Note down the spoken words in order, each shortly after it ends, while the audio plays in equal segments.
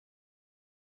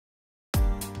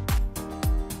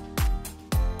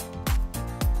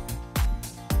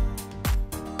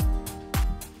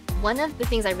One of the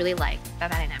things I really like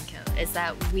about Bandai Namco is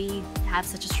that we have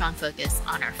such a strong focus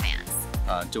on our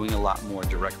fans. Doing a lot more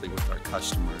directly with our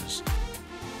customers,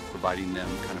 providing them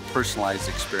kind of personalized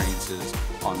experiences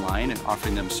online and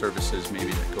offering them services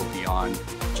maybe that go beyond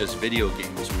just video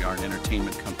games. We are an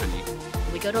entertainment company.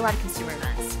 We go to a lot of consumer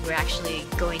events. We're actually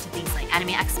going to things like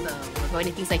Anime Expo. We're going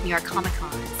to things like New York Comic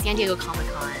Con, San Diego Comic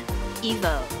Con,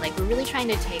 Evo. Like, we're really trying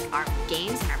to take our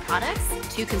games and our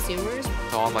products to consumers.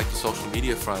 So on like the social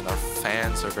media front, our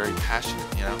fans are very passionate,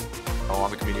 you know?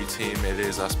 On the community team, it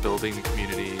is us building the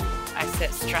community. I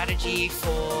set strategy for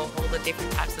all the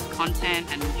different types of content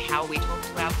and how we talk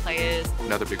to our players.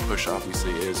 Another big push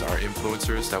obviously is our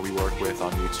influencers that we work with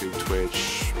on YouTube,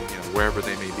 Twitch, you know, wherever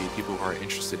they may be, people who are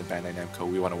interested in Bandai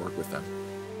Namco, we want to work with them.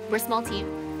 We're a small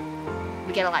team.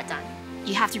 We get a lot done.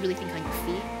 You have to really think on your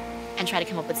feet and try to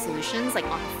come up with solutions like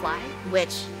on the fly,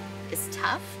 which is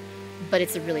tough, but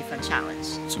it's a really fun challenge.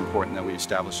 It's important that we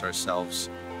establish ourselves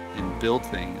and build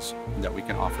things that we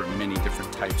can offer many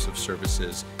different types of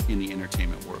services in the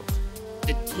entertainment world.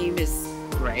 The team is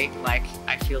great. Like,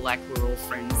 I feel like we're all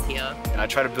friends here. And I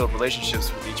try to build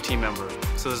relationships with each team member,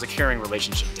 so there's a caring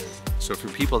relationship there. So for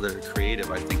people that are creative,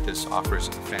 I think this offers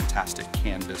a fantastic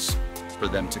canvas for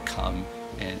them to come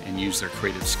and use their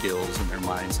creative skills and their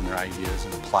minds and their ideas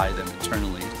and apply them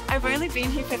internally. I've only been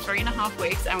here for 3.5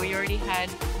 weeks and we already had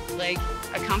like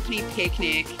a company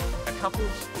picnic, a couple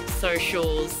of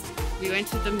socials, we went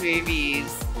to the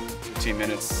movies. 15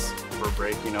 minutes for a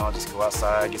break, you know, I'll just go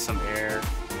outside, get some air,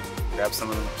 grab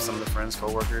some of the friends,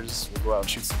 co-workers, we'll go out and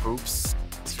shoot some hoops.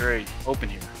 It's very open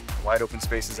here, wide open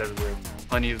spaces everywhere,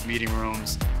 plenty of meeting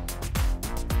rooms.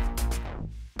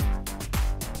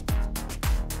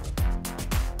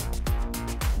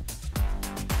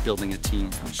 Building a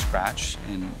team from scratch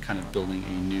and kind of building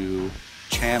a new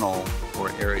channel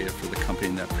or area for the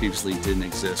company that previously didn't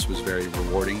exist was very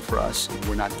rewarding for us.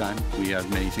 We're not done. We have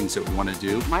many things that we want to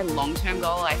do. My long-term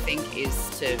goal, I think,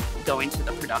 is to go into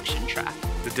the production track.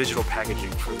 The digital packaging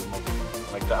for the mobile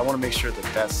game, like that, I want to make sure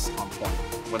that that's on point.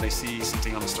 When they see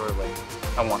something on the store,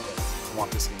 like, I want that, I want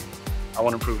this game. I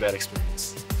want to improve that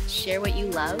experience. Share what you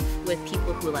love with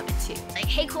people who love it too. Like,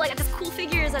 hey, cool, I got these cool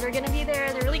figures that are gonna be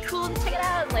there. They're really cool, check it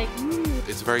out. Like,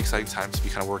 It's a very exciting time to be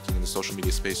kind of working in the social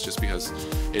media space just because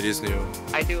it is new.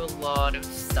 I do a lot of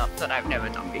stuff that I've never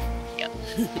done before here.